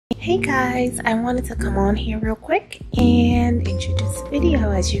Hey guys, I wanted to come on here real quick and introduce the video.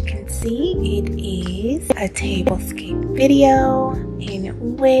 As you can see, it is a Tablescape video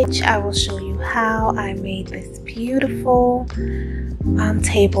in which I will show you how I made this beautiful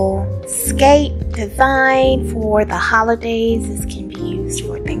Tablescape design for the holidays. This can be used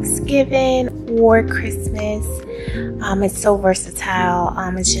for Thanksgiving or Christmas. It's so versatile.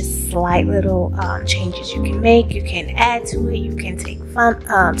 It's just slight little changes you can make. You can add to it. You can take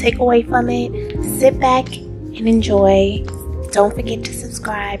away from it. Sit back and enjoy. Don't forget to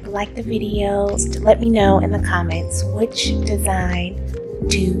subscribe, like the videos, to let me know in the comments which design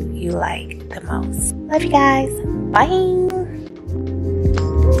do you like the most. Love you guys. Bye.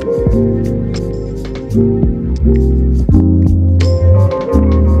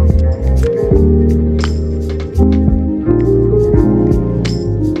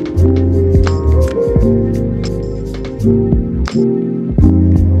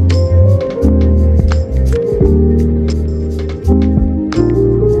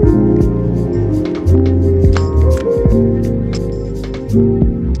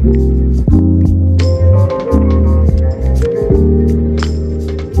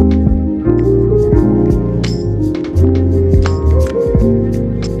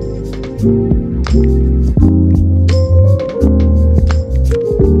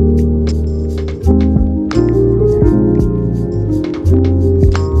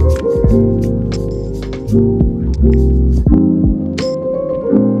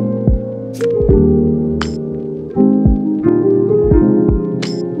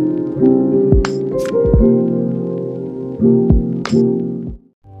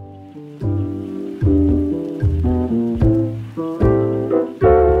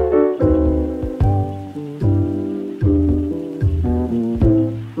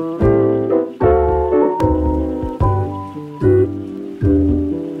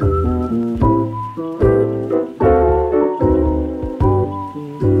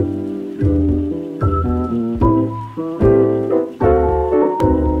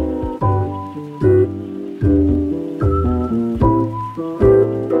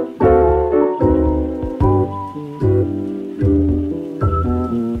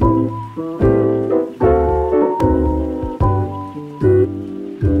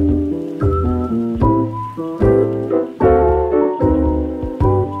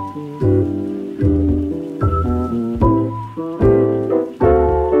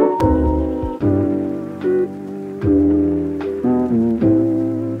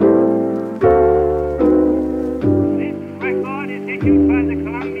 This record is issued by the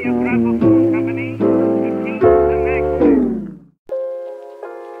Columbia Graphic